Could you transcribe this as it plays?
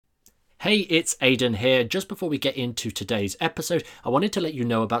Hey, it's Aidan here. Just before we get into today's episode, I wanted to let you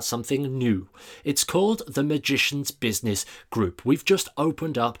know about something new. It's called the Magician's Business Group. We've just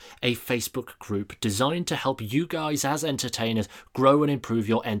opened up a Facebook group designed to help you guys as entertainers grow and improve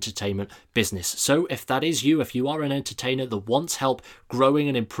your entertainment business. So if that is you, if you are an entertainer that wants help growing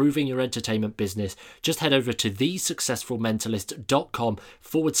and improving your entertainment business, just head over to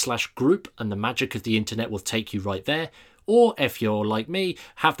thesuccessfulmentalist.com/group and the magic of the internet will take you right there. Or if you're like me,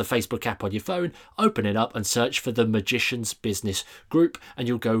 have the Facebook app on your phone, open it up and search for the Magician's Business Group and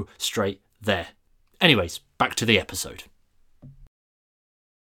you'll go straight there. Anyways, back to the episode.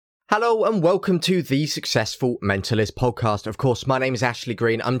 Hello and welcome to the Successful Mentalist podcast. Of course, my name is Ashley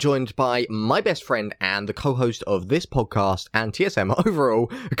Green. I'm joined by my best friend and the co-host of this podcast and TSM overall,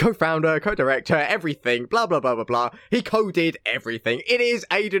 co-founder, co-director, everything, blah, blah, blah, blah, blah. He coded everything. It is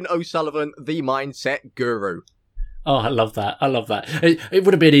Aidan O'Sullivan, the mindset guru. Oh, I love that. It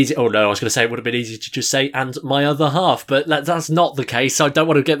would have been easy. Oh no, I was going to say it would have been easy to just say, and my other half, but that's not the case. I don't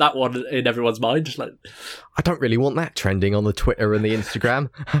want to get that one in everyone's mind. I don't really want that trending on the Twitter and the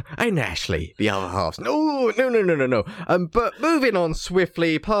Instagram. And Ashley, the other half. No. But moving on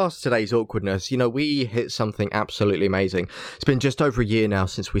swiftly past today's awkwardness, we hit something absolutely amazing. It's been just over a year now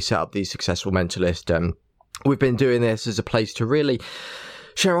since we set up the Successful Mentalist. We've been doing this as a place to really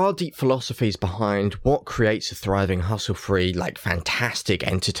share our deep philosophies behind what creates a thriving, hustle-free, fantastic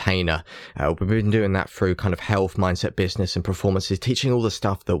entertainer. We've been doing that through kind of health, mindset, business, and performances, teaching all the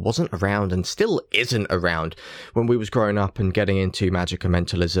stuff that wasn't around and still isn't around when we was growing up and getting into magic and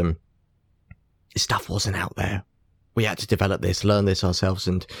mentalism. This stuff wasn't out there. We had to develop this, learn this ourselves,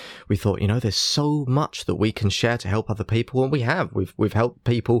 and we thought, there's so much that we can share to help other people, and we have. We've helped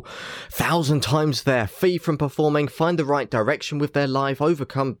people 1,000 times their fee from performing, find the right direction with their life,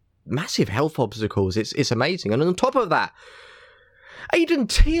 overcome massive health obstacles. It's amazing. And on top of that, Aidan,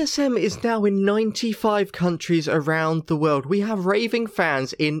 TSM is now in 95 countries around the world. We have raving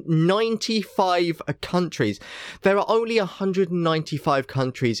fans in 95 countries. There are only 195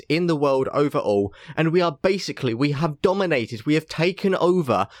 countries in the world overall, and we have dominated, we have taken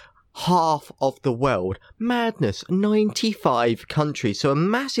over half of the world. Madness. 95 countries. So a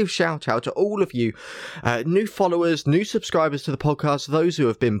massive shout out to all of you new followers, new subscribers to the podcast, those who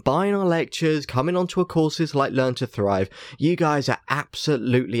have been buying our lectures, coming onto our courses like Learn to Thrive. You guys are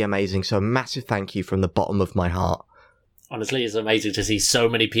absolutely amazing. So a massive thank you from the bottom of my heart. Honestly, it's amazing to see so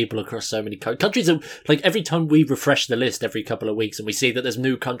many people across so many countries. Every time we refresh the list every couple of weeks and we see that there's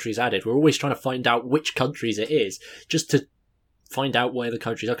new countries added, we're always trying to find out which countries it is, just to find out where the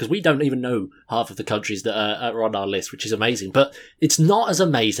countries are, because we don't even know half of the countries that are on our list, which is amazing. But it's not as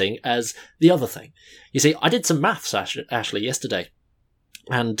amazing as the other thing. You see, I did some maths, Ashley, yesterday,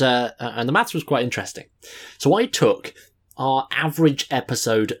 and the maths was quite interesting. So I took our average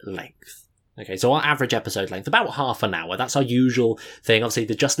episode length. Okay, so our average episode length, about half an hour. That's our usual thing.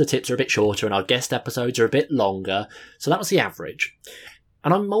 Obviously, just the tips are a bit shorter and our guest episodes are a bit longer. So that was the average.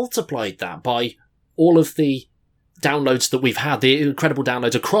 And I multiplied that by all of the downloads that we've had, the incredible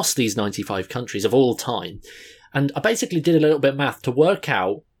downloads across these 95 countries of all time. And I basically did a little bit of math to work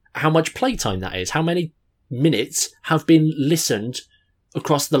out how much playtime that is, how many minutes have been listened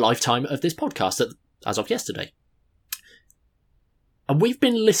across the lifetime of this podcast as of yesterday. And we've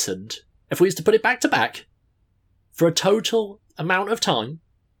been listened, if we was to put it back to back, for a total amount of time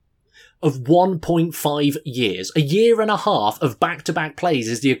of 1.5 years. A year and a half of back-to-back plays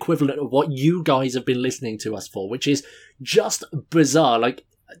is the equivalent of what you guys have been listening to us for, which is just bizarre.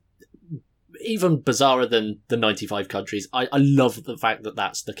 Even bizarrer than the 95 countries. I love the fact that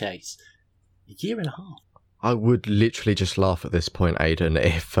that's the case. A year and a half. I would literally just laugh at this point, Aidan,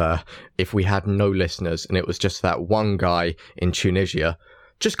 if we had no listeners and it was just that one guy in Tunisia.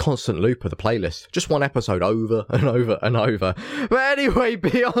 Just constant loop of the playlist. Just one episode over and over and over. But anyway,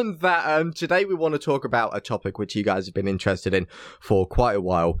 beyond that, today we want to talk about a topic which you guys have been interested in for quite a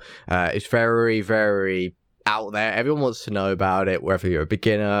while. It's very, very out there. Everyone wants to know about it, whether you're a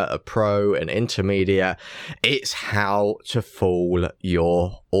beginner, a pro, an intermediate. It's how to fool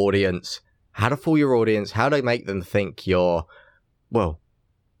your audience. How to fool your audience, how to make them think you're,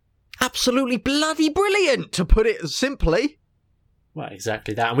 absolutely bloody brilliant, to put it simply. Well,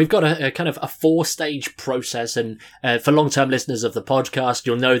 exactly that. And we've got a kind of a 4-stage process. And for long-term listeners of the podcast,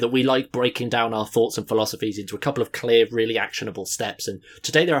 you'll know that we like breaking down our thoughts and philosophies into a couple of clear, really actionable steps. And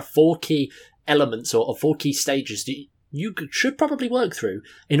today there are 4 key elements or 4 key stages that you should probably work through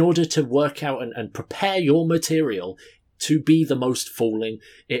in order to work out and prepare your material to be the most fooling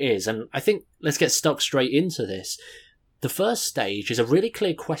it is. And I think let's get stuck straight into this. The first stage is a really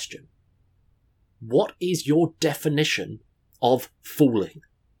clear question. What is your definition of fooling?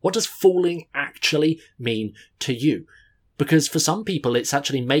 What does fooling actually mean to you? Because for some people, it's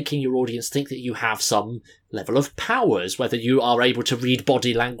actually making your audience think that you have some level of powers, whether you are able to read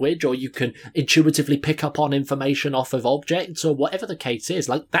body language or you can intuitively pick up on information off of objects or whatever the case is.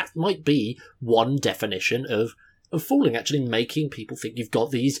 Like, that might be one definition of fooling, actually making people think you've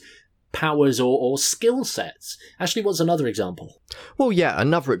got these powers or skill sets. Actually, what's another example? Well, yeah,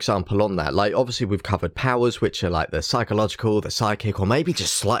 another example on that. Like, obviously, we've covered powers, which are like the psychological, the psychic, or maybe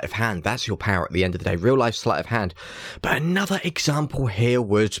just sleight of hand. That's your power at the end of the day, real life sleight of hand. But another example here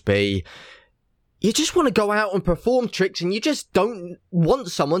would be, you just want to go out and perform tricks and you just don't want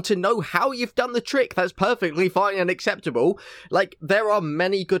someone to know how you've done the trick. That's perfectly fine and acceptable. Like, there are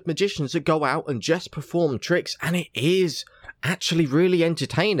many good magicians that go out and just perform tricks, and it is actually really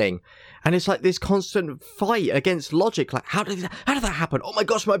entertaining. And it's like this constant fight against logic. Like, how did that happen? Oh my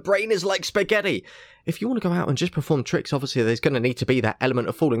gosh, my brain is like spaghetti. If you want to go out and just perform tricks, obviously there's going to need to be that element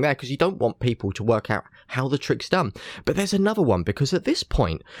of fooling there, because you don't want people to work out how the trick's done. But there's another one, because at this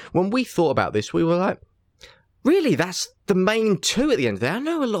point, when we thought about this, we were like, really, that's the main two at the end of the day. I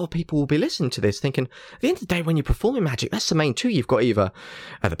know a lot of people will be listening to this thinking, at the end of the day, when you're performing magic, that's the main two. You've got either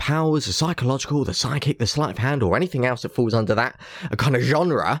the powers, the psychological, the psychic, the sleight of hand, or anything else that falls under that kind of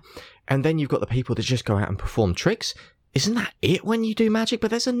genre. And then you've got the people that just go out and perform tricks. Isn't that it when you do magic? But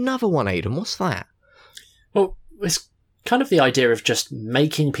there's another one, Aidan. What's that? Well, it's kind of the idea of just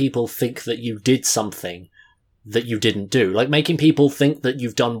making people think that you did something that you didn't do. Like, making people think that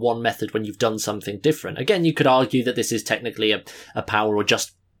you've done one method when you've done something different. Again, you could argue that this is technically a power or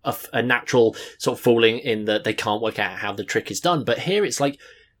just a natural sort of fooling in that they can't work out how the trick is done. But here it's like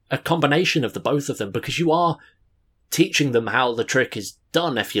a combination of the both of them, because you are teaching them how the trick is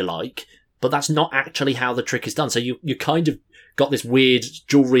done, if you like, but that's not actually how the trick is done. So you kind of got this weird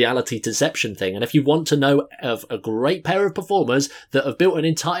dual reality deception thing. And if you want to know of a great pair of performers that have built an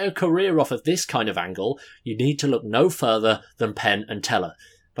entire career off of this kind of angle, you need to look no further than Penn and Teller.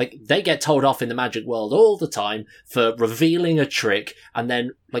 Like, they get told off in the magic world all the time for revealing a trick and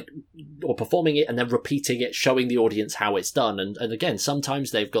then, like, or performing it and then repeating it, showing the audience how it's done. And again,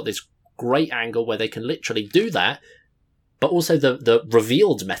 sometimes they've got this great angle where they can literally do that, but also the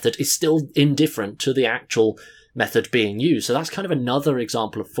revealed method is still indifferent to the actual method being used. So that's kind of another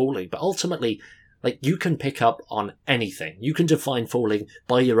example of fooling. But ultimately, like, you can pick up on anything. You can define fooling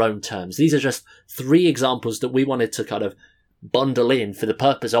by your own terms. These are just 3 examples that we wanted to kind of bundle in for the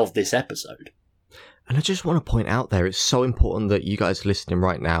purpose of this episode. And I just want to point out there, it's so important that you guys listening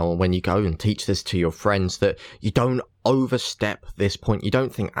right now, and when you go and teach this to your friends, that you don't overstep this point. You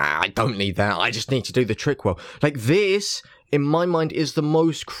don't think, I don't need that, I just need to do the trick well. Like, this, in my mind, is the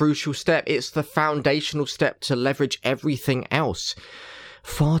most crucial step. It's the foundational step to leverage everything else.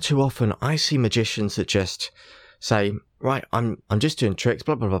 Far too often, I see magicians that just say, right, I'm just doing tricks,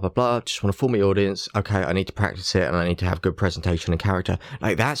 blah, blah, blah, blah, blah, just want to fool my audience. Okay, I need to practice it and I need to have good presentation and character.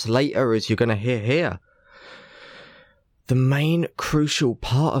 Like, that's later, as you're going to hear here. The main crucial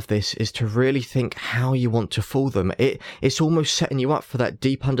part of this is to really think how you want to fool them. It's almost setting you up for that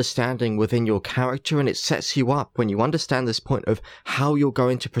deep understanding within your character, and it sets you up when you understand this point of how you're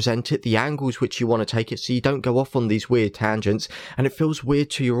going to present it, the angles which you want to take it, so you don't go off on these weird tangents and it feels weird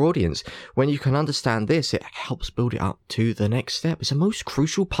to your audience. When you can understand this, it helps build it up to the next step. It's the most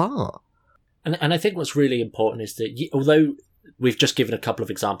crucial part. And I think what's really important is that although we've just given a couple of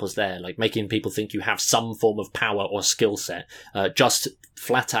examples there, like making people think you have some form of power or skill set, just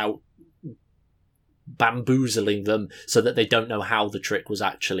flat out bamboozling them so that they don't know how the trick was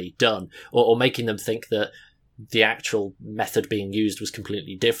actually done, or making them think that the actual method being used was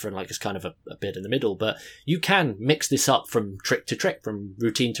completely different, like it's kind of a bit in the middle. But you can mix this up from trick to trick, from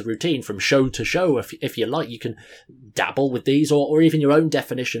routine to routine, from show to show, if you like. You can dabble with these, or even your own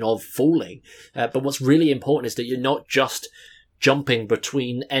definition of fooling. But what's really important is that you're not just jumping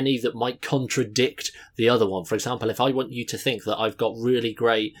between any that might contradict the other one. For example, if I want you to think that I've got really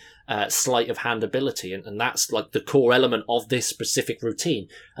great sleight of hand ability, and that's like the core element of this specific routine,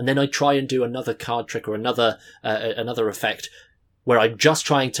 and then I try and do another card trick or another effect where I'm just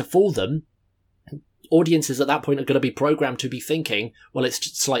trying to fool them, audiences at that point are going to be programmed to be thinking, well, it's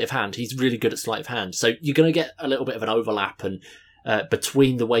just sleight of hand. He's really good at sleight of hand. So you're going to get a little bit of an overlap and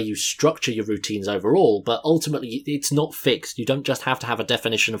between the way you structure your routines overall, but ultimately it's not fixed. You don't just have to have a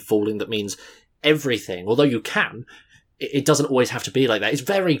definition of fooling that means everything, although you can. It doesn't always have to be like that. It's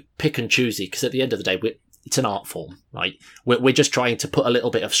very pick and choosy, because at the end of the day, it's an art form, right? We're just trying to put a little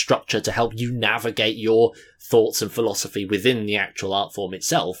bit of structure to help you navigate your thoughts and philosophy within the actual art form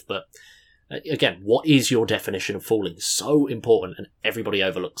itself. But again, what is your definition of fooling? So important, and everybody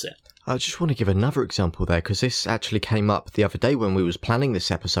overlooks it. I just want to give another example there, because this actually came up the other day when we was planning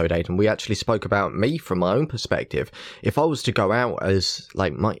this episode, Aidan. We actually spoke about me from my own perspective. If I was to go out as,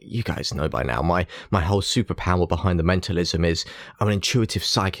 like, you guys know by now, my whole superpower behind the mentalism is I'm an intuitive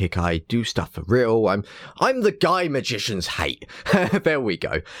psychic. I do stuff for real. I'm the guy magicians hate. There we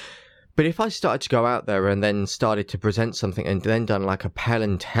go. But if I started to go out there and then started to present something and then done like a Penn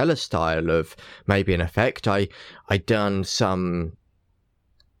and Teller style of maybe an effect, I done some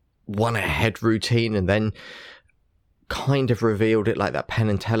one ahead routine and then kind of revealed it like that Penn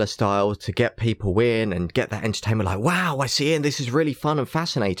and Teller style to get people in and get that entertainment, like, wow, I see it and this is really fun and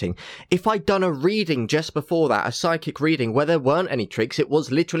fascinating. If I'd done a reading just before that, a psychic reading where there weren't any tricks, it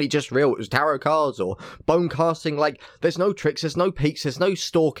was literally just real, it was tarot cards or bone casting, like there's no tricks, there's no peaks, there's no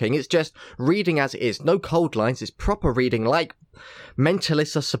stalking, it's just reading as it is, no cold lines, it's proper reading like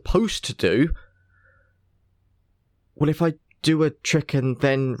mentalists are supposed to do. Well, if I do a trick and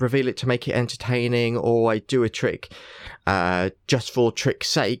then reveal it to make it entertaining, or I do a trick just for trick's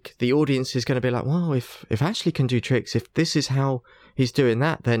sake, the audience is going to be like, well, if Ashley can do tricks, if this is how he's doing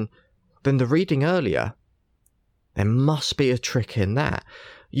that, then the reading earlier, there must be a trick in that.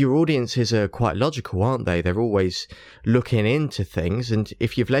 Your audiences are quite logical, aren't they? They're always looking into things, and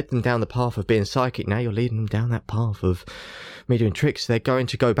if you've led them down the path of being psychic, now you're leading them down that path of me doing tricks. They're going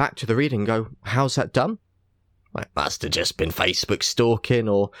to go back to the reading and go, how's that done? Like, must have just been Facebook stalking,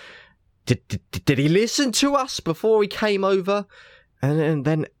 or did he listen to us before he came over? And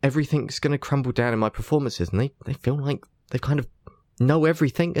then everything's going to crumble down in my performances, and they feel like they kind of know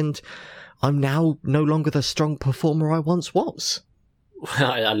everything, and I'm now no longer the strong performer I once was.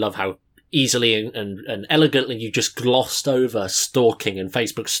 I love how easily and elegantly you just glossed over stalking and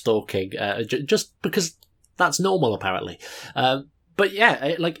Facebook stalking, just because that's normal, apparently. But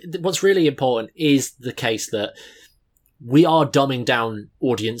yeah, like, what's really important is the case that we are dumbing down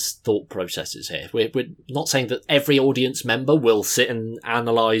audience thought processes here. We're not saying that every audience member will sit and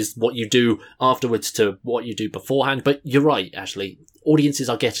analyse what you do afterwards to what you do beforehand, but you're right, Ashley. Audiences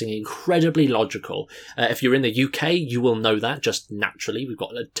are getting incredibly logical. If you're in the UK, you will know that just naturally. We've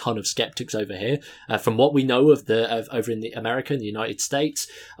got a ton of skeptics over here. From what we know of over in the America and the United States,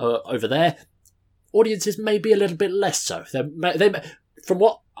 over there, audiences may be a little bit less so. They, from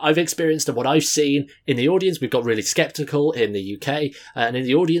what I've experienced and what I've seen in the audience, we've got really skeptical in the UK, and in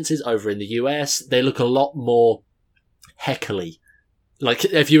the audiences over in the US, they look a lot more heckly. Like,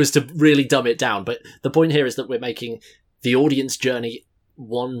 if you was to really dumb it down. But the point here is that we're making the audience journey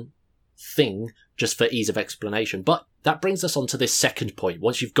one thing just for ease of explanation. But that brings us on to this second point.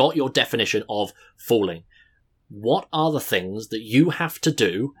 Once you've got your definition of fooling, what are the things that you have to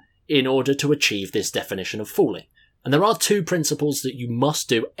do in order to achieve this definition of fooling? And there are two principles that you must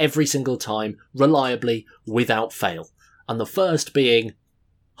do every single time, reliably, without fail. And the first being,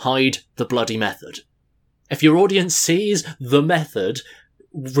 hide the bloody method. If your audience sees the method,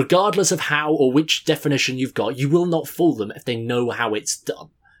 regardless of how or which definition you've got, you will not fool them if they know how it's done.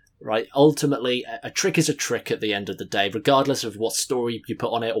 Right? Ultimately, a trick is a trick at the end of the day, regardless of what story you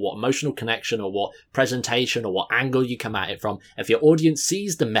put on it, or what emotional connection, or what presentation, or what angle you come at it from. If your audience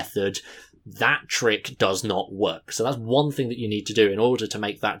sees the method, that trick does not work. So that's one thing that you need to do in order to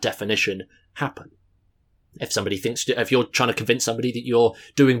make that definition happen. If you're trying to convince somebody that you're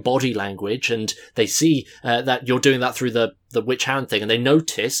doing body language and they see that you're doing that through the witch hand thing, and they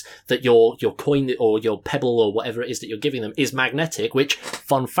notice that your coin or your pebble or whatever it is that you're giving them is magnetic, which,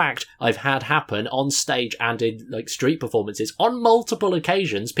 fun fact, I've had happen on stage and in like street performances on multiple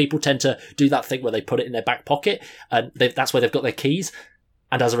occasions. People tend to do that thing where they put it in their back pocket, and that's where they've got their keys.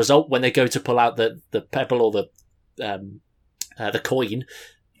 And as a result, when they go to pull out the pebble or the coin,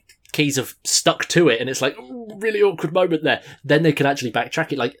 keys have stuck to it, and it's like, really awkward moment there. Then they can actually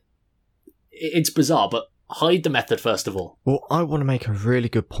backtrack it. Like, it's bizarre, but hide the method first of all. Well, I want to make a really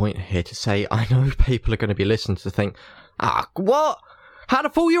good point here to say, I know people are going to be listening to think, what? How to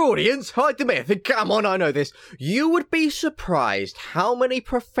fool your audience? Hide the method? Come on, I know this. You would be surprised how many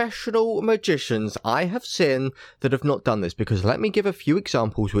professional magicians I have seen that have not done this, because let me give a few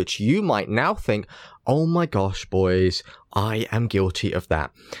examples which you might now think, oh my gosh, boys, I am guilty of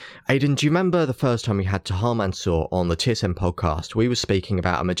that. Aidan, do you remember the first time we had Tahar Mansour on the TSMP podcast? We were speaking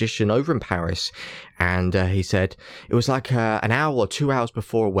about a magician over in Paris, and he said it was like an hour or 2 hours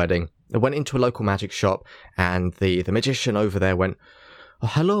before a wedding. They went into a local magic shop, and the magician over there went, oh,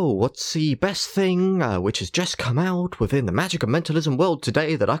 hello, what's the best thing which has just come out within the magic and mentalism world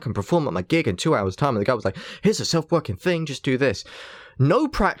today that I can perform at my gig in 2 hours' time? And the guy was like, here's a self-working thing, just do this. No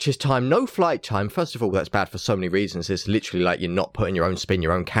practice time, no flight time. First of all, that's bad for so many reasons. It's literally like you're not putting your own spin,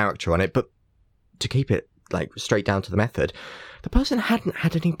 your own character on it. But to keep it like straight down to the method, the person hadn't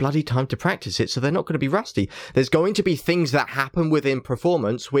had any bloody time to practice it, so they're not going to be rusty. There's going to be things that happen within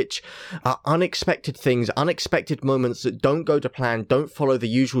performance which are unexpected things, unexpected moments that don't go to plan, don't follow the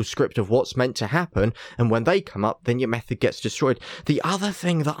usual script of what's meant to happen, and when they come up, then your method gets destroyed. The other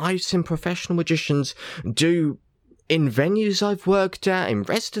thing that I've seen professional magicians do in venues I've worked at, in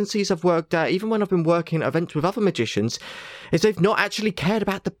residencies I've worked at, even when I've been working at events with other magicians, is they've not actually cared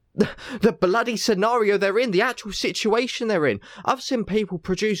about the bloody scenario they're in, the actual situation they're in. I've seen people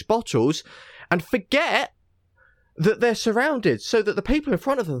produce bottles and forget that they're surrounded, so that the people in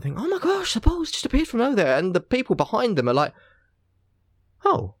front of them think, oh my gosh, the bottle's just appeared from over there, and the people behind them are like,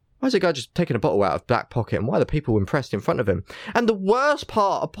 oh, why is the guy just taking a bottle out of back pocket, and why are the people impressed in front of him? And the worst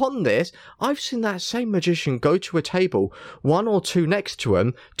part upon this, I've seen that same magician go to a table, one or two next to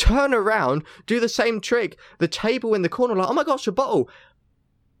him, turn around, do the same trick, the table in the corner like, oh my gosh, a bottle.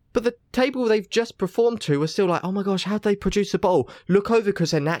 But the table they've just performed to are still like, oh my gosh, how'd they produce a bottle? Look over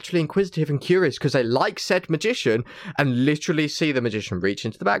because they're naturally inquisitive and curious because they like said magician, and literally see the magician reach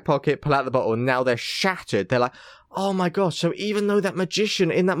into the back pocket, pull out the bottle, and now they're shattered. They're like, oh my gosh. So even though that magician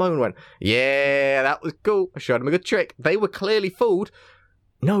in that moment went, yeah, that was cool, I showed him a good trick, they were clearly fooled.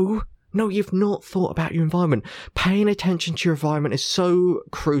 No, you've not thought about your environment. Paying attention to your environment is so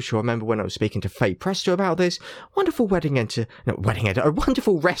crucial. I remember when I was speaking to Faye Presto about this. Wonderful a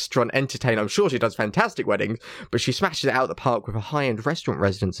wonderful restaurant entertainer. I'm sure she does fantastic weddings, but she smashes it out of the park with her high-end restaurant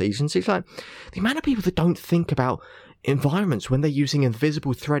residencies. And she's like, the amount of people that don't think about environments when they're using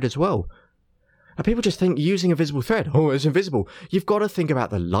invisible thread as well. And people just think using a visible thread, oh, it's invisible. You've got to think about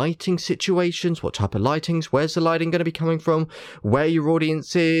the lighting situations, what type of lightings, where's the lighting going to be coming from, where your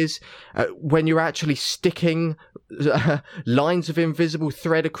audience is, when you're actually sticking lines of invisible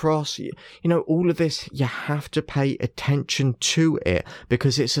thread across. You know, all of this, you have to pay attention to it,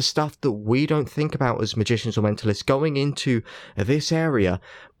 because it's the stuff that we don't think about as magicians or mentalists going into this area.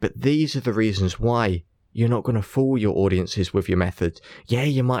 But these are the reasons why you're not going to fool your audiences with your method. Yeah,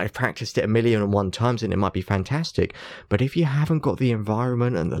 you might have practiced it 1,000,001 times and it might be fantastic, but if you haven't got the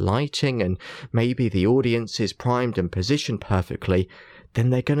environment and the lighting and maybe the audience is primed and positioned perfectly, then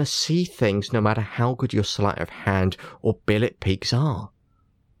they're going to see things no matter how good your sleight of hand or billet peaks are.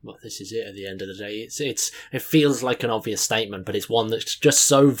 Well, this is it at the end of the day. It feels like an obvious statement, but it's one that's just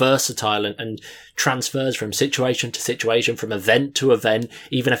so versatile and transfers from situation to situation, from event to event,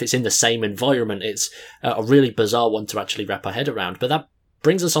 even if it's in the same environment. It's a really bizarre one to actually wrap our head around. But that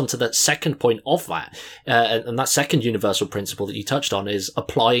brings us on to the second point of that. And that second universal principle that you touched on is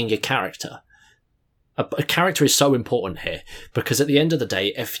applying your character. A character is so important here, because at the end of the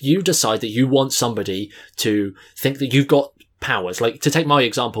day, if you decide that you want somebody to think that you've got powers, like to take my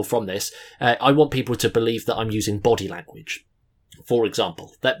example from this, I want people to believe that I'm using body language. For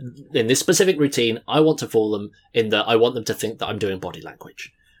example, that in this specific routine, I want to fool them in that I want them to think that I'm doing body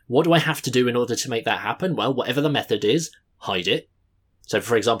language. What do I have to do in order to make that happen? Well, whatever the method is, hide it. So,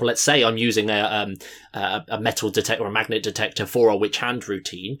 for example, let's say I'm using a metal detector or a magnet detector for a witch hand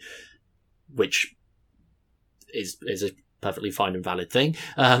routine, which is a perfectly fine and valid thing.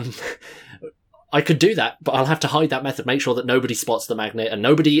 I could do that, but I'll have to hide that method, make sure that nobody spots the magnet, and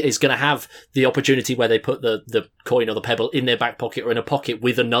nobody is going to have the opportunity where they put the coin or the pebble in their back pocket or in a pocket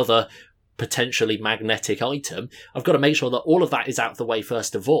with another potentially magnetic item. I've got to make sure that all of that is out of the way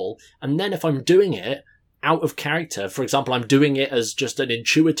first of all. And then if I'm doing it out of character, for example, I'm doing it as just an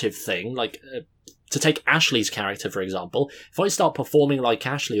intuitive thing, like to take Ashley's character, for example, if I start performing like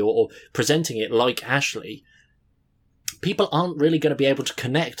Ashley or presenting it like Ashley, people aren't really going to be able to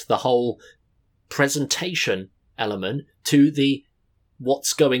connect the whole presentation element to the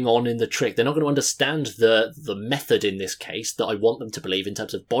what's going on in the trick. They're not going to understand the method in this case that I want them to believe in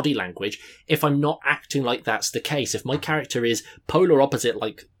terms of body language if I'm not acting like that's the case. If my character is polar opposite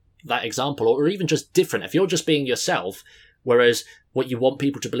like that example, or even just different, if you're just being yourself, whereas what you want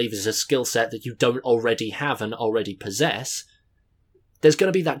people to believe is a skill set that you don't already have and already possess, there's going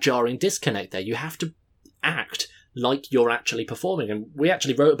to be that jarring disconnect there. You have to act like you're actually performing. And we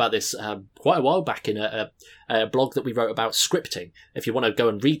actually wrote about this quite a while back in a blog that we wrote about scripting. If you want to go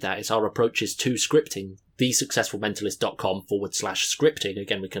and read that, it's our approaches to scripting, thesuccessfulmentalist.com/scripting.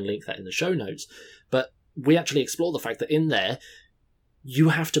 Again, we can link that in the show notes. But we actually explore the fact that in there, you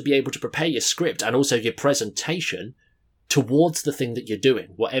have to be able to prepare your script and also your presentation towards the thing that you're doing,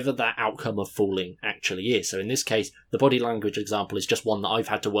 whatever that outcome of fooling actually is. So in this case, the body language example is just one that I've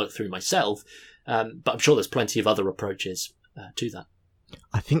had to work through myself, but I'm sure there's plenty of other approaches to that.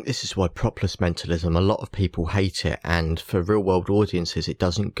 I think this is why propless mentalism, a lot of people hate it, and for real-world audiences it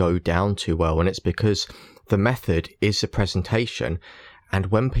doesn't go down too well, and it's because the method is the presentation, and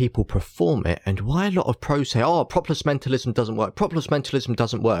when people perform it, and why a lot of pros say, oh, propolis mentalism doesn't work, propolis mentalism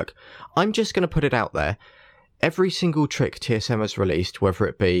doesn't work. I'm just going to put it out there. Every single trick TSM has released, whether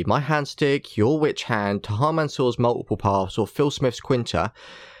it be my hand stick, your witch hand, Tahar Mansour's multiple paths, or Phil Smith's Quinta,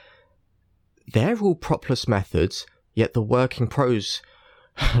 they're all propolis methods, yet the working pros,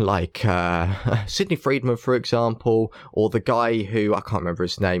 like Sidney Friedman, for example, or the guy who, I can't remember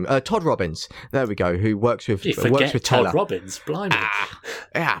his name, Todd Robbins, there we go, who works with Todd Teller. Robbins, blimey.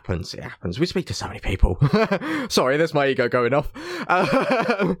 It happens. We speak to so many people. Sorry, there's my ego going off.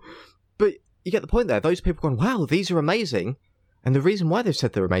 But you get the point there. Those people going, wow, these are amazing. And the reason why they've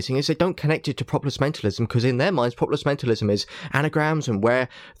said they're amazing is they don't connect it to propolis mentalism, because in their minds, propolis mentalism is anagrams and where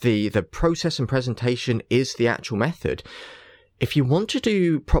the process and presentation is the actual method. If you want to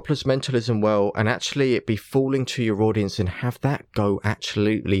do propolis mentalism well and actually it be falling to your audience and have that go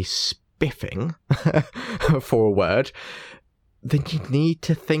absolutely spiffing, for a word, then you need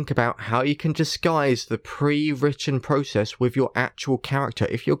to think about how you can disguise the pre-written process with your actual character.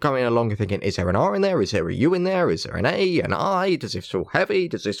 If you're going along and thinking, is there an R in there? Is there a U in there? Is there an A, an I? Does this feel heavy?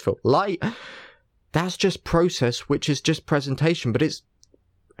 Does this feel light? That's just process, which is just presentation, but it's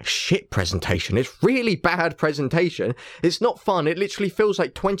a shit presentation. It's really bad presentation. It's not fun. It literally feels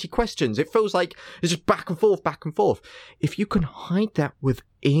like 20 questions. It feels like it's just back and forth, back and forth. If you can hide that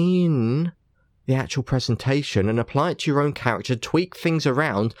within the actual presentation and apply it to your own character, tweak things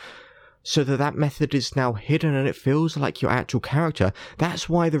around so that that method is now hidden and it feels like your actual character. That's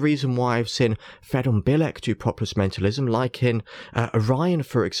why the reason why I've seen Fedon Bilek do propolis mentalism, like in Orion,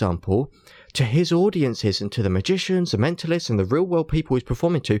 for example, to his audiences and to the magicians, the mentalists, and the real world people he's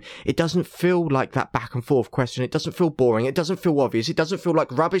performing to, it doesn't feel like that back and forth question. It doesn't feel boring. It doesn't feel obvious. It doesn't feel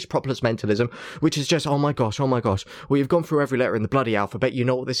like rubbish propolis mentalism, which is just, oh my gosh. Well, you've gone through every letter in the bloody alphabet. You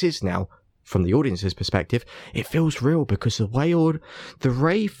know what this is now. From the audience's perspective, it feels real because the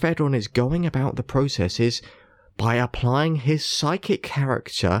way Fedon is going about the process is by applying his psychic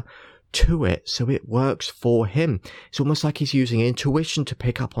character to it so it works for him. It's almost like he's using intuition to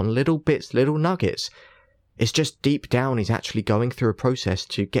pick up on little bits, little nuggets. It's just deep down he's actually going through a process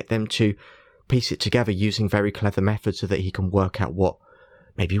to get them to piece it together using very clever methods so that he can work out what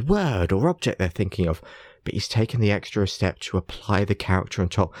maybe word or object they're thinking of. But he's taken the extra step to apply the character on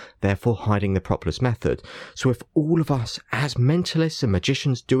top, therefore hiding the propolis method. So if all of us as mentalists and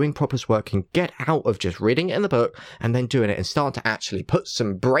magicians doing propolis work can get out of just reading it in the book and then doing it and start to actually put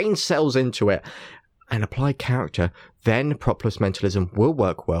some brain cells into it and apply character, then propolis mentalism will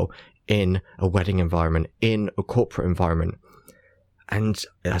work well in a wedding environment, in a corporate environment. And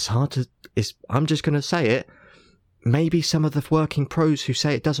that's hard to, I'm just going to say it, maybe some of the working pros who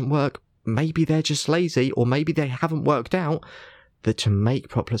say it doesn't work, maybe they're just lazy, or maybe they haven't worked out that to make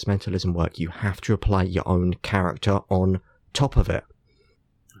propolis mentalism work, you have to apply your own character on top of it.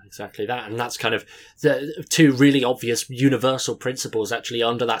 Exactly that. And that's kind of the two really obvious universal principles actually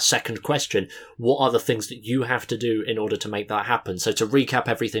under that second question. What are the things that you have to do in order to make that happen? So to recap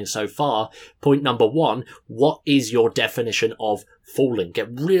everything so far, point number one, what is your definition of falling?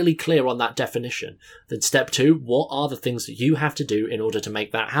 Get really clear on that definition. Then step two, what are the things that you have to do in order to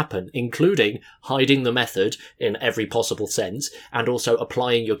make that happen, including hiding the method in every possible sense and also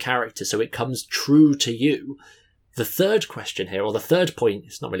applying your character so it comes true to you. The third question here, or the third point,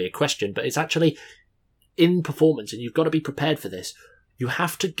 it's not really a question, but it's actually in performance, and you've got to be prepared for this. You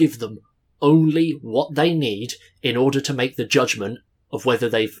have to give them only what they need in order to make the judgment of whether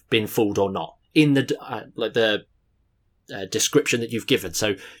they've been fooled or not in the description that you've given.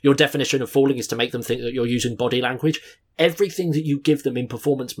 So your definition of fooling is to make them think that you're using body language. Everything that you give them in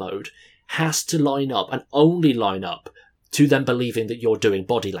performance mode has to line up and only line up to them believing that you're doing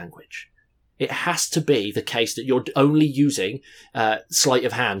body language. It has to be the case that you're only using sleight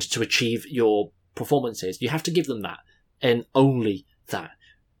of hand to achieve your performances. You have to give them that, and only that.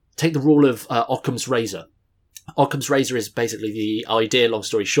 Take the rule of Occam's razor. Occam's razor is basically the idea, long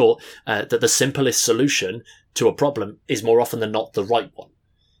story short, that the simplest solution to a problem is more often than not the right one.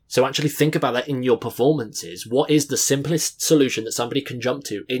 So actually think about that in your performances. What is the simplest solution that somebody can jump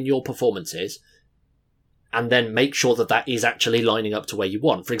to in your performances? And then make sure that that is actually lining up to where you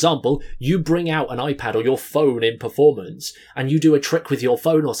want. For example, you bring out an iPad or your phone in performance and you do a trick with your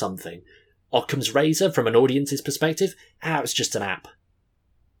phone or something. Occam's razor, from an audience's perspective, it's just an app.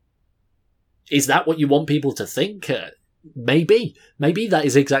 Is that what you want people to think? Maybe. Maybe that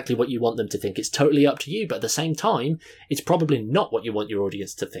is exactly what you want them to think. It's totally up to you. But at the same time, it's probably not what you want your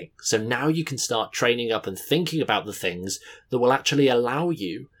audience to think. So now you can start training up and thinking about the things that will actually allow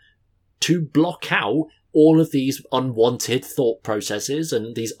you to block out all of these unwanted thought processes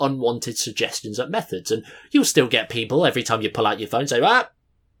and these unwanted suggestions and methods. And you'll still get people every time you pull out your phone say,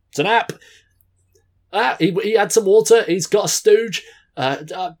 it's an app. He had some water. He's got a stooge.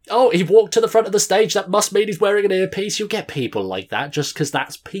 He walked to the front of the stage. That must mean he's wearing an earpiece. You'll get people like that just because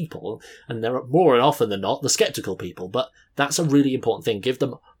that's people. And there are more often than not the skeptical people. But that's a really important thing. Give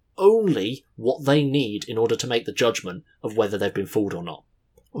them only what they need in order to make the judgment of whether they've been fooled or not.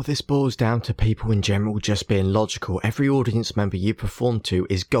 Well, this boils down to people in general just being logical. Every audience member you perform to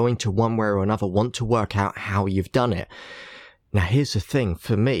is going to one way or another want to work out how you've done it. Now, here's the thing.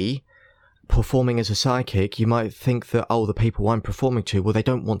 For me, performing as a psychic, you might think that, the people I'm performing to, well, they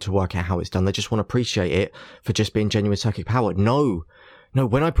don't want to work out how it's done. They just want to appreciate it for just being genuine psychic power. No,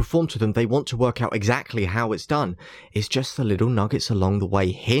 when I perform to them, they want to work out exactly how it's done. It's just the little nuggets along the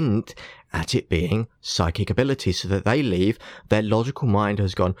way hint at it being psychic ability, so that they leave, their logical mind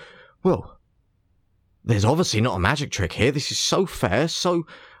has gone, well, there's obviously not a magic trick here. This is so fair. So,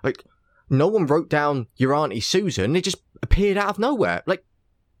 no one wrote down your Auntie Susan. It just appeared out of nowhere.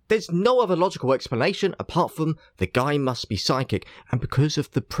 There's no other logical explanation apart from the guy must be psychic. And because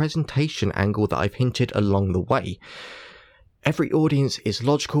of the presentation angle that I've hinted along the way, every audience is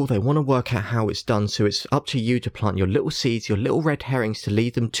logical. They want to work out how it's done. So it's up to you to plant your little seeds, your little red herrings to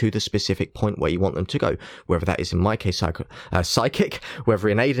lead them to the specific point where you want them to go. Whether that is in my case psychic, whether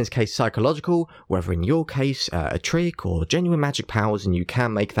in Aiden's case psychological, whether in your case a trick or genuine magic powers, and you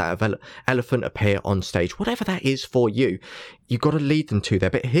can make that elephant appear on stage. Whatever that is for you, you've got to lead them to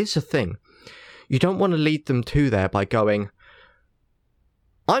there. But here's the thing. You don't want to lead them to there by going,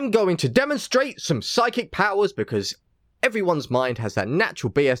 I'm going to demonstrate some psychic powers, because everyone's mind has that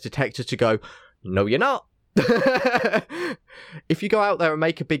natural BS detector to go, no, you're not. If you go out there and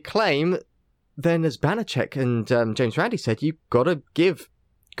make a big claim, then as Banachek and James Randi said, you've got to give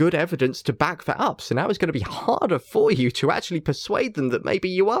good evidence to back that up. So now it's going to be harder for you to actually persuade them that maybe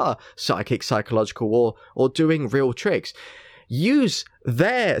you are psychic, psychological, or doing real tricks. Use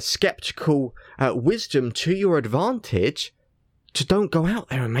their skeptical wisdom to your advantage to don't go out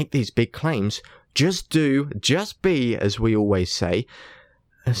there and make these big claims. Just be, as we always say,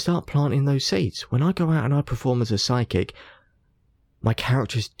 and start planting those seeds. When I go out and I perform as a psychic, my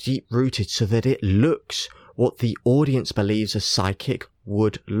character is deep-rooted so that it looks what the audience believes a psychic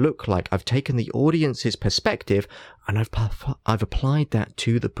would look like. I've taken the audience's perspective and I've applied that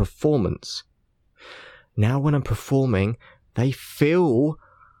to the performance. Now when I'm performing, they feel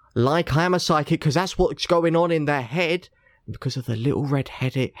like I am a psychic because that's what's going on in their head. Because of the little red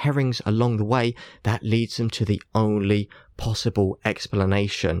herrings along the way, that leads them to the only possible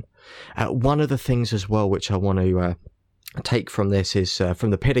explanation. One of the things as well which I want to take from this is from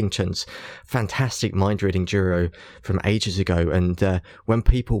the Piddingtons, fantastic mind-reading duo from ages ago. And when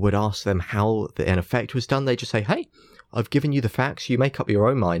people would ask them how an effect was done, they just say, hey, I've given you the facts, you make up your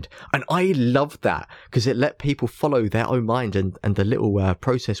own mind. And I loved that because it let people follow their own mind and the little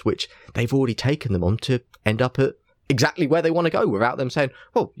process which they've already taken them on to end up at exactly where they want to go without them saying,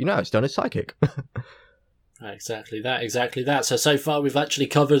 well, it's done as psychic. Exactly that. So far we've actually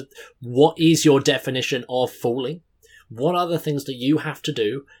covered what is your definition of fooling, what are the things that you have to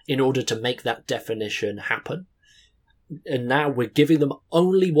do in order to make that definition happen, and now we're giving them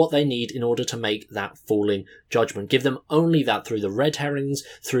only what they need in order to make that fooling judgment. Give them only that through the red herrings,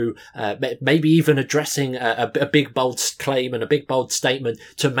 through maybe even addressing a big bold claim and a big bold statement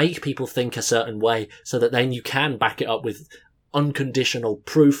to make people think a certain way, so that then you can back it up with unconditional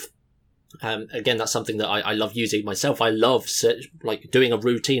proof. Again, that's something that I love using myself. I love doing a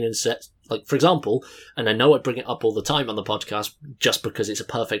routine and set, for example, and I know I bring it up all the time on the podcast just because it's a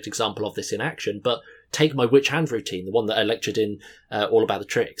perfect example of this in action, but take my witch hand routine, the one that I lectured in all about the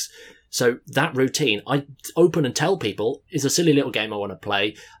tricks. So that routine, I open and tell people, is a silly little game I want to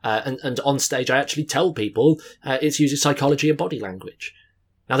play. And on stage, I actually tell people it's using psychology and body language.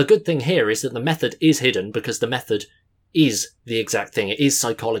 Now, the good thing here is that the method is hidden because the method is the exact thing. It is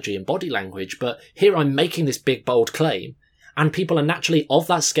psychology and body language. But here I'm making this big, bold claim. And people are naturally of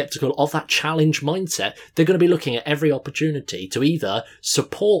that skeptical, of that challenge mindset. They're going to be looking at every opportunity to either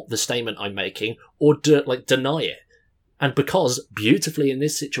support the statement I'm making or deny it. And because, beautifully in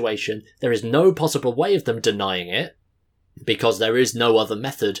this situation, there is no possible way of them denying it, because there is no other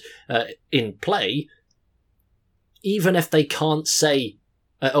method in play, even if they can't say,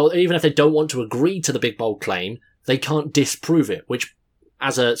 or even if they don't want to agree to the big bold claim, they can't disprove it, which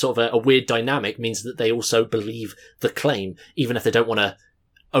as a sort of a weird dynamic means that they also believe the claim, even if they don't want to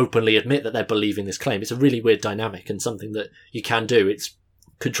openly admit that they're believing this claim. It's a really weird dynamic and something that you can do. It's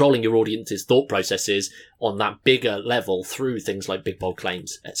controlling your audience's thought processes on that bigger level through things like big bold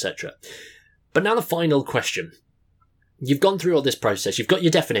claims, etc. But now the final question. You've gone through all this process. You've got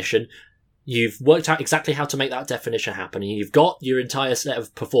your definition. You've worked out exactly how to make that definition happen. And you've got your entire set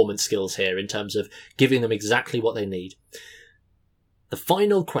of performance skills here in terms of giving them exactly what they need. The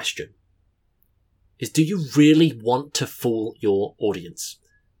final question is, do you really want to fool your audience?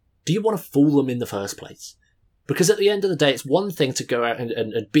 Do you want to fool them in the first place? Because at the end of the day, it's one thing to go out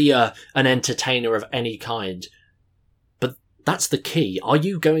and be an entertainer of any kind. But that's the key. Are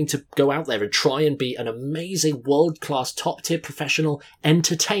you going to go out there and try and be an amazing, world-class, top-tier professional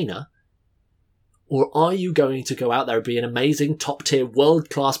entertainer? Or are you going to go out there and be an amazing, top-tier,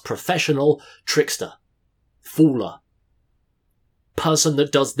 world-class professional trickster, fooler, person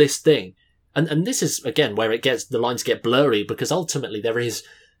that does this thing? And this is, again, where the lines get blurry, because ultimately there is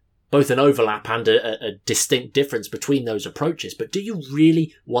both an overlap and a distinct difference between those approaches. But do you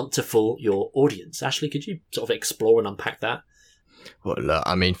really want to fool your audience? Ashley, could you sort of explore and unpack that? Well, look,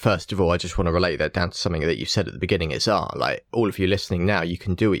 I mean, first of all, I just want to relate that down to something that you said at the beginning. It's like, all of you listening now, you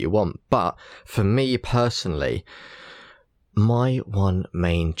can do what you want. But for me personally, my one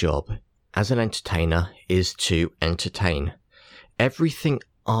main job as an entertainer is to entertain. Everything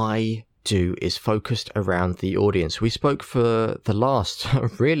I do is focused around the audience. We spoke for the last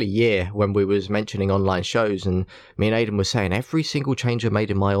really year when we was mentioning online shows, and me and Aidan were saying every single change I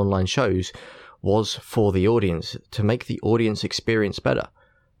made in my online shows was for the audience, to make the audience experience better.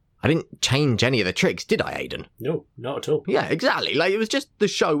 I didn't change any of the tricks, did I, Aidan? No, not at all. Yeah, exactly. Like, it was just the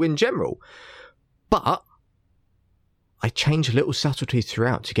show in general. But I changed little subtleties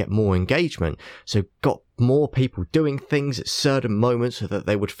throughout to get more engagement. So got more people doing things at certain moments so that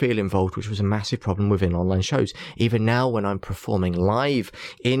they would feel involved, which was a massive problem within online shows. Even now, when I'm performing live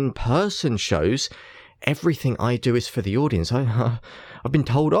in-person shows, everything I do is for the audience. I've been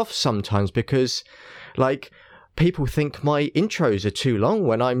told off sometimes because, like, people think my intros are too long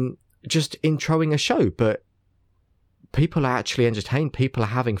when I'm just introing a show, but people are actually entertained. People are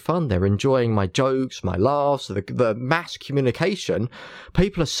having fun. They're enjoying my jokes, my laughs, the mass communication.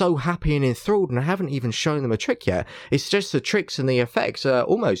 People are so happy and enthralled, and I haven't even shown them a trick yet. It's just the tricks and the effects are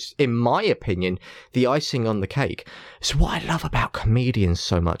almost, in my opinion, the icing on the cake. It's what I love about comedians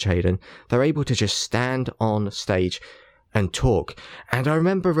so much, Aidan. They're able to just stand on stage and talk. And I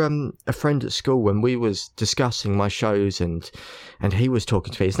remember a friend at school when we was discussing my shows, and he was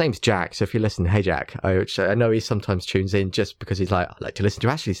talking to me. His name's Jack, so if you listen, hey Jack, I know he sometimes tunes in just because he's like, I like to listen to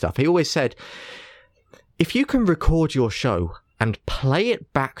Ashley stuff. He always said, if you can record your show and play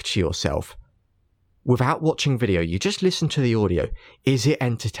it back to yourself without watching video, you just listen to the audio, is it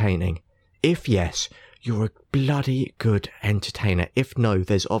entertaining? If yes, you're a bloody good entertainer. If no,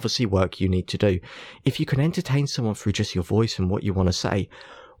 there's obviously work you need to do. If you can entertain someone through just your voice and what you want to say,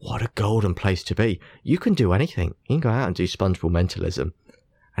 what a golden place to be. You can do anything. You can go out and do SpongeBob mentalism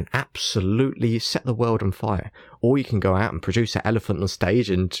and absolutely set the world on fire. Or you can go out and produce an elephant on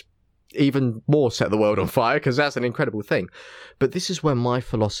stage and even more set the world on fire, because that's an incredible thing. But this is where my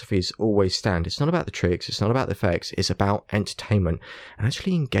philosophies always stand. It's not about the tricks, it's not about the effects, it's about entertainment and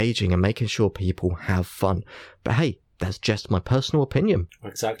actually engaging and making sure people have fun. But hey, that's just my personal opinion.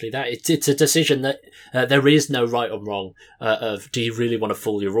 Exactly that. It's a decision that there is no right or wrong of, do you really want to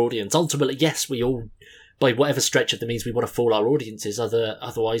fool your audience? Ultimately, yes, we all, by whatever stretch of the means, we want to fool our audiences.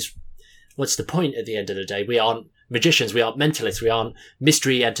 Otherwise, what's the point at the end of the day? We aren't magicians, we aren't mentalists, we aren't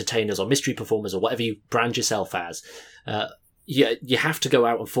mystery entertainers or mystery performers or whatever you brand yourself as. You have to go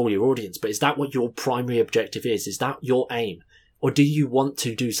out and fool your audience, but is that what your primary objective is? Is that your aim? Or do you want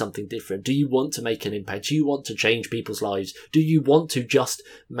to do something different? Do you want to make an impact? Do you want to change people's lives? Do you want to just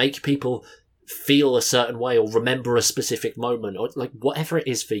make people feel a certain way or remember a specific moment, or like whatever it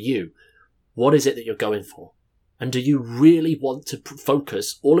is for you? What is it that you're going for? And do you really want to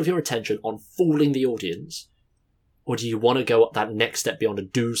focus all of your attention on fooling the audience? Or do you want to go up that next step beyond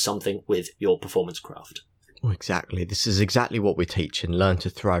and do something with your performance craft? Well, exactly. This is exactly what we teach in Learn to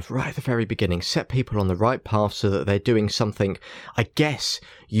Thrive right at the very beginning. Set people on the right path so that they're doing something, I guess,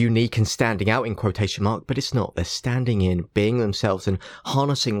 unique and standing out in quotation mark, but it's not. They're standing in, being themselves and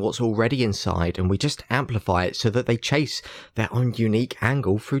harnessing what's already inside, and we just amplify it so that they chase their own unique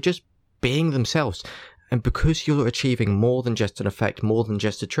angle through just being themselves. And because you're achieving more than just an effect, more than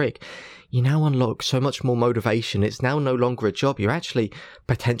just a trick, you now unlock so much more motivation. It's now no longer a job. You're actually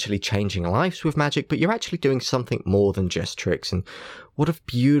potentially changing lives with magic, but you're actually doing something more than just tricks. And what a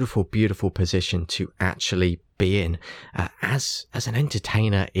beautiful, beautiful position to actually be in as an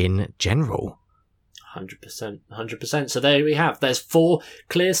entertainer in general. 100%. So there we have. There's 4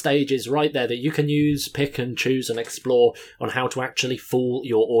 clear stages right there that you can use, pick and choose and explore on how to actually fool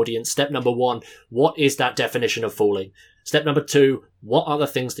your audience. Step number 1, what is that definition of fooling? Step number 2, what are the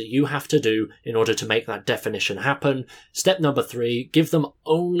things that you have to do in order to make that definition happen? Step number 3, give them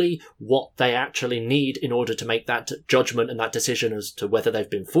only what they actually need in order to make that judgment and that decision as to whether they've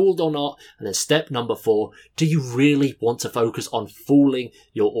been fooled or not. And then step number 4, do you really want to focus on fooling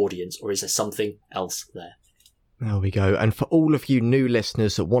your audience, or is there something else there? There we go. And for all of you new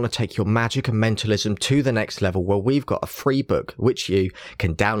listeners that want to take your magic and mentalism to the next level, well, we've got a free book which you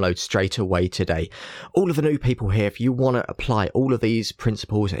can download straight away today. All of the new people here, if you want to apply all of these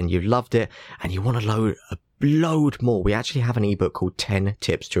principles and you loved it and you want to load more, we actually have an ebook called 10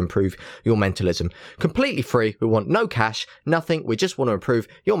 Tips to Improve Your Mentalism. Completely free. We want no cash, nothing. We just want to improve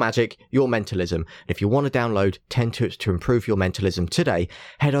your magic, your mentalism. And if you want to download 10 Tips to Improve Your Mentalism today,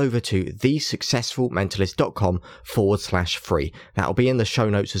 head over to thesuccessfulmentalist.com/free. That'll be in the show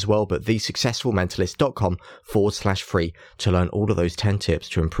notes as well, but thesuccessfulmentalist.com/free to learn all of those 10 tips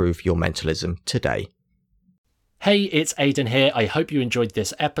to improve your mentalism today. Hey, it's Aidan here. I hope you enjoyed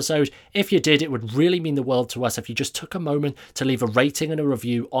this episode. If you did, it would really mean the world to us if you just took a moment to leave a rating and a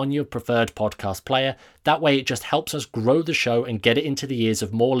review on your preferred podcast player. That way it just helps us grow the show and get it into the ears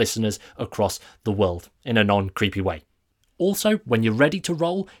of more listeners across the world in a non-creepy way. Also, when you're ready to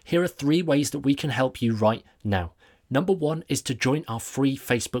roll, here are 3 ways that we can help you right now. Number 1 is to join our free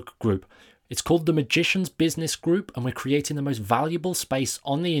Facebook group. It's called the Magician's Business Group, and we're creating the most valuable space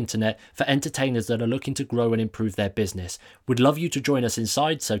on the internet for entertainers that are looking to grow and improve their business. We'd love you to join us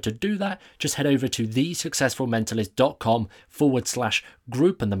inside, so to do that, just head over to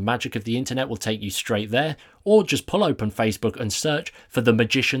thesuccessfulmentalist.com/group and the magic of the internet will take you straight there, or just pull open Facebook and search for the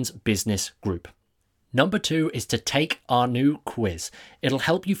Magician's Business Group. Number 2 is to take our new quiz. It'll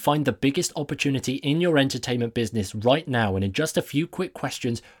help you find the biggest opportunity in your entertainment business right now, and in just a few quick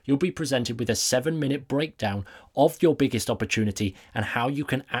questions, you'll be presented with a 7-minute breakdown of your biggest opportunity and how you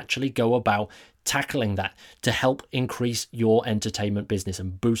can actually go about tackling that to help increase your entertainment business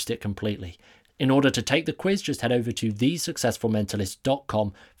and boost it completely. In order to take the quiz, just head over to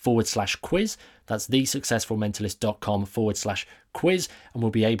thesuccessfulmentalist.com/quiz. That's thesuccessfulmentalist.com/quiz, and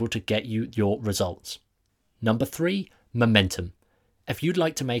we'll be able to get you your results. Number 3, momentum. If you'd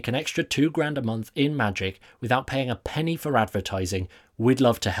like to make an extra $2,000 a month in magic without paying a penny for advertising, we'd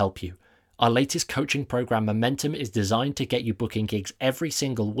love to help you. Our latest coaching program, Momentum, is designed to get you booking gigs every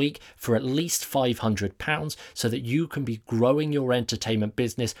single week for at least £500 so that you can be growing your entertainment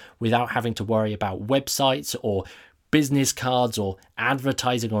business without having to worry about websites or business cards or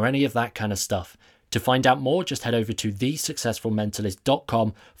advertising or any of that kind of stuff. To find out more, just head over to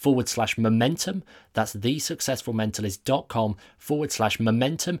thesuccessfulmentalist.com/momentum. That's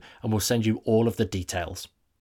thesuccessfulmentalist.com/momentum, and we'll send you all of the details.